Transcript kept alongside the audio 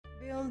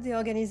Build the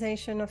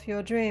organization of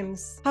your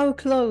dreams. How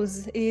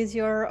close is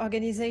your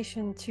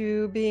organization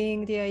to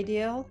being the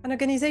ideal? An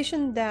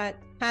organization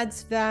that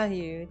adds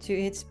value to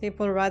its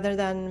people rather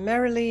than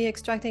merely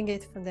extracting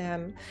it from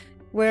them,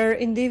 where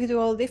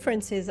individual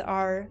differences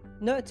are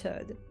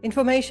nurtured.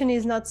 Information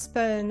is not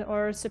spun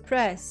or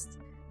suppressed,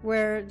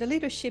 where the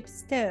leadership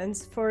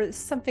stands for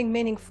something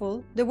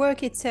meaningful, the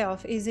work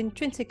itself is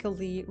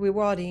intrinsically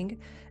rewarding,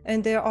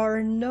 and there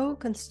are no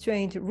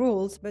constrained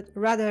rules, but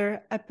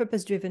rather a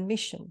purpose-driven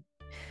mission.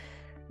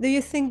 Do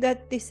you think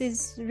that this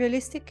is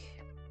realistic?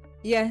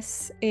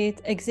 Yes,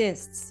 it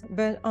exists,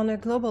 but on a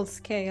global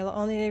scale,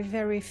 only a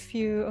very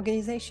few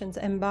organizations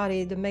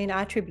embody the main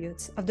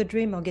attributes of the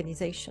dream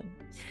organization.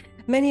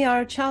 Many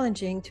are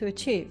challenging to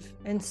achieve,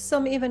 and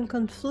some even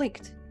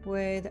conflict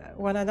with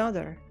one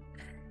another.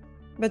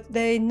 But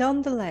they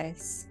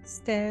nonetheless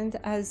stand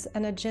as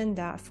an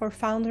agenda for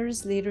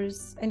founders,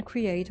 leaders, and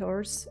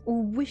creators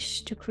who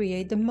wish to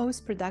create the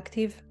most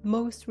productive,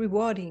 most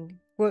rewarding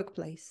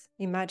workplace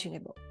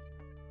imaginable.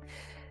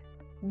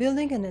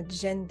 Building an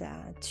agenda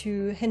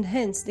to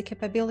enhance the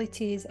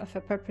capabilities of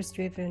a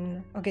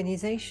purpose-driven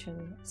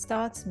organization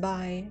starts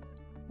by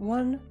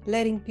 1.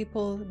 Letting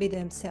people be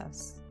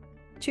themselves.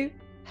 2.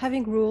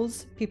 Having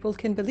rules people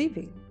can believe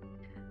in.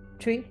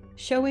 3.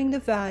 Showing the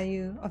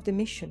value of the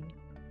mission.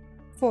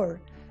 4.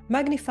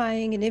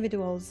 Magnifying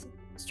individuals'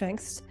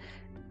 strengths.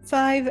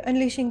 5.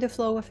 Unleashing the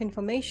flow of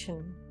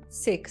information.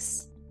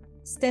 6.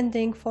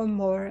 Standing for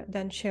more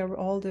than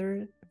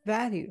shareholder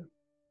value.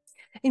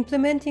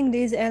 Implementing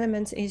these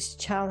elements is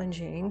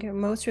challenging.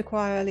 Most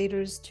require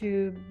leaders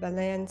to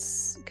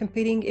balance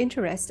competing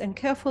interests and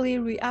carefully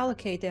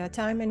reallocate their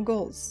time and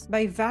goals.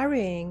 By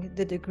varying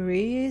the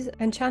degrees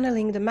and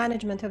channeling the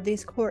management of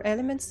these core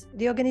elements,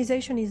 the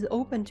organization is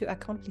open to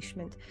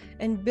accomplishment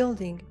and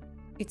building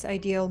its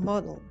ideal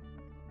model.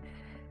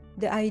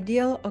 The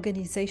ideal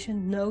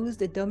organization knows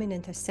the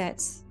dominant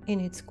assets in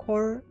its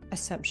core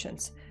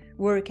assumptions,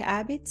 work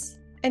habits,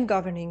 and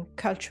governing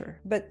culture.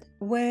 But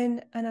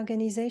when an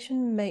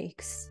organization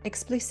makes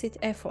explicit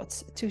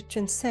efforts to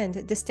transcend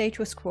the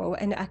status quo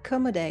and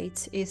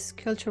accommodate its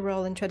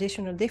cultural and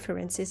traditional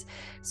differences,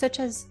 such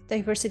as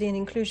diversity and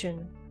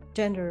inclusion,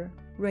 gender,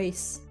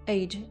 race,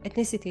 age,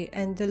 ethnicity,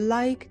 and the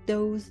like,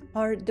 those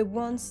are the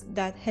ones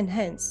that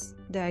enhance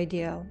the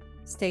ideal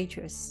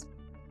status.